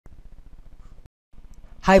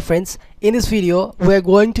Hi friends, in this video we are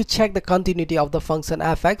going to check the continuity of the function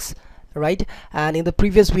fx, right? And in the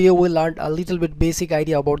previous video we learned a little bit basic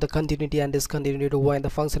idea about the continuity and discontinuity, when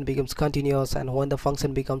the function becomes continuous and when the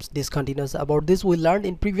function becomes discontinuous. About this we learned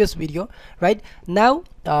in previous video, right? Now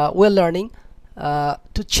we're learning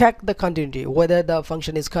to check the continuity, whether the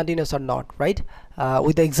function is continuous or not, right?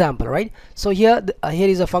 With the example, right? So here here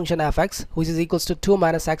is a function fx which is equals to 2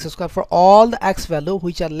 minus x squared for all the x value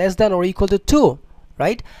which are less than or equal to 2,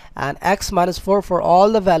 right? And x minus 4 for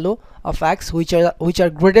all the value of x which are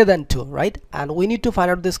greater than 2, right? And we need to find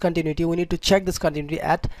out this continuity. We need to check this continuity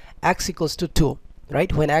at x equals to 2,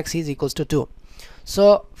 right? When x is equals to 2.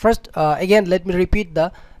 So first again let me repeat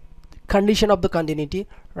the condition of the continuity,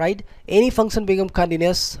 right? Any function becomes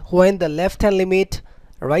continuous when the left hand limit,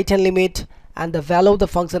 right hand limit and the value of the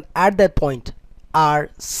function at that point are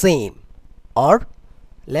same, or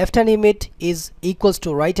left hand limit is equals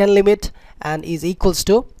to right hand limit and is equals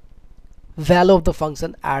to value of the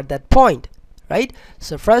function at that point, right?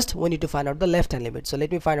 So first we need to find out the left hand limit. So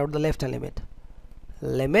let me find out the left hand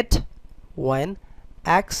limit when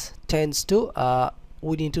x tends to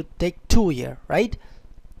we need to take 2 here, right?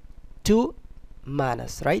 2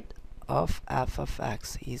 minus, right, of f of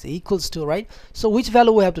x is equals to, right? So which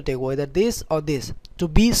value we have to take, whether this or this? To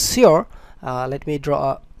be sure, let me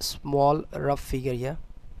draw a small rough figure here.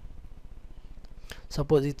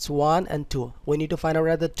 Suppose it's 1 and 2. We need to find out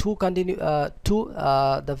whether the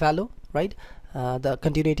value, right? The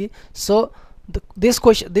continuity. So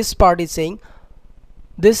this part is saying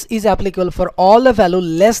this is applicable for all the value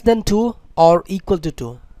less than 2 or equal to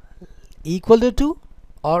 2. Equal to 2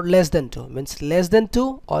 or less than 2 means less than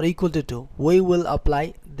 2 or equal to 2. We will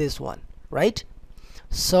apply this one, right?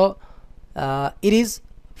 So it is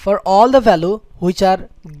for all the value which are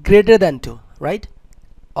greater than 2, right?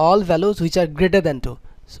 All values which are greater than 2.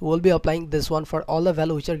 So we'll be applying this one for all the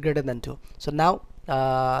value which are greater than 2. So now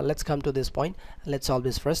let's come to this point. Let's solve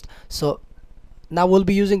this first. So now we'll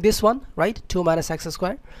be using this one, right? 2 minus x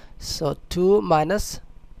square. So 2 minus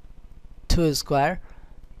 2 square,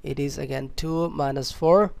 it is again 2 minus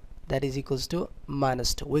 4, that is equals to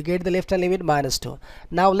minus 2. We get the left hand limit minus 2.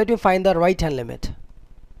 Now let me find the right hand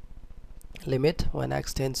limit when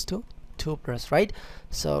x tends to 2 plus, right?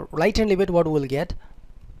 So right hand limit, what we'll get?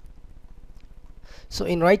 So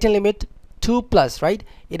in right hand limit 2 plus, right,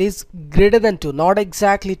 it is greater than 2, not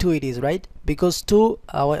exactly 2 it is, right? Because 2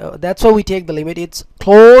 that's why we take the limit, it's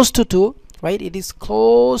close to 2, right? It is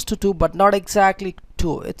close to 2 but not exactly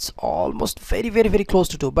 2. It's almost very close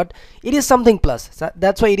to 2, but it is something plus. So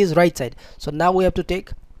that's why it is right side. So now we have to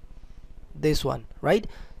take this one, right?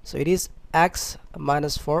 So it is x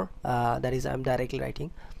minus 4, that is, I'm directly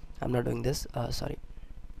writing, I'm not doing this, sorry.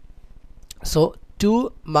 So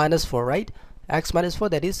 2 minus 4, right? X minus 4,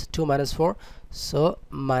 that is 2 minus 4, so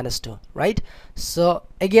minus 2, right? So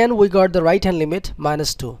again we got the right hand limit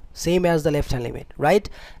minus 2, same as the left hand limit, right?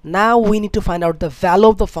 Now we need to find out the value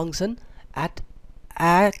of the function at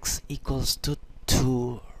x equals to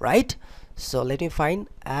 2, right? So let me find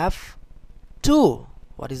f2.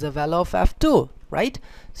 What is the value of f2, right?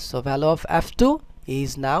 So value of f2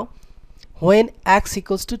 is now when x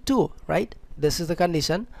equals to 2, right? This is the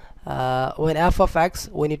condition. When f of x,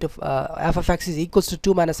 we need to f of x is equals to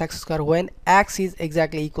 2 minus x square when x is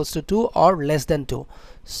exactly equals to 2 or less than 2.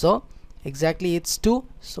 So exactly it's 2,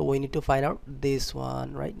 so we need to find out this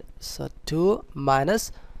one, right? So 2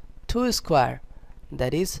 minus 2 square,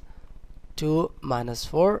 that is 2 minus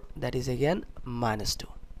 4, that is again minus 2.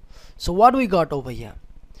 So what we got over here?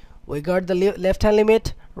 We got the left hand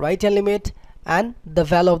limit, right hand limit and the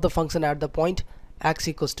value of the function at the point x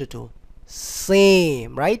equals to 2.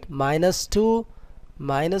 Same, right? Minus 2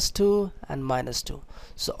 and minus 2.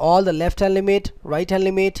 So all the left hand limit, right hand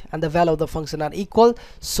limit and the value of the function are equal.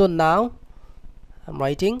 So now I'm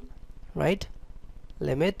writing, right,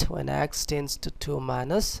 limit when x tends to 2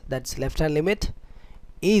 minus, that's left hand limit,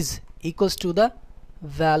 is equals to the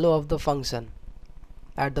value of the function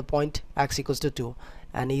at the point x equals to 2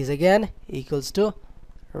 and is again equals to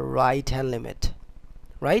right hand limit,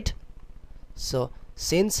 right? So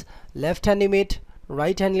since left hand limit,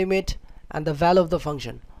 right hand limit and the value of the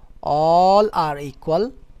function all are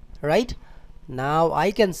equal, right? Now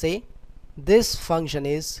I can say this function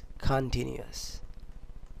is continuous,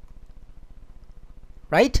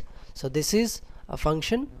 right? So this is a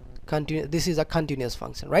function, this is a continuous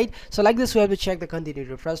function, right? So like this we have to check the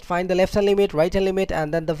continuity. First find the left hand limit, right hand limit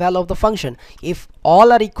and then the value of the function. If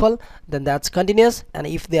all are equal, then that's continuous, and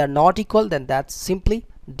if they are not equal, then that's simply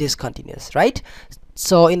discontinuous, right?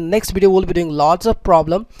 So in next video we'll be doing lots of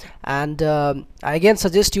problem, and I again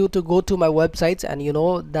suggest you to go to my websites, and you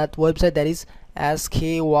know that website, that is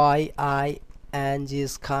SKYING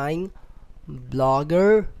skying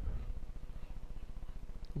blogger.com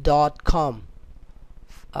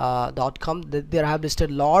 .com. There have listed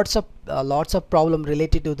lots of problem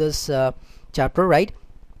related to this chapter, right?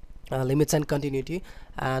 Limits and continuity,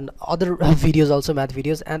 and other videos also, math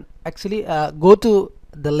videos. And actually go to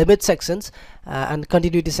the limit sections and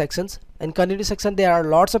continuity sections. In continuity section there are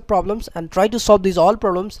lots of problems, and try to solve these all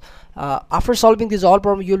problems. After solving these all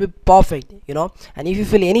problems you'll be perfect, you know. And if you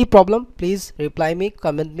feel any problem, please reply me,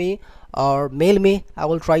 comment me, or mail me. I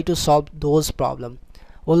will try to solve those problems.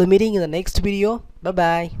 We'll be meeting in the next video. Bye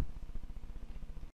bye.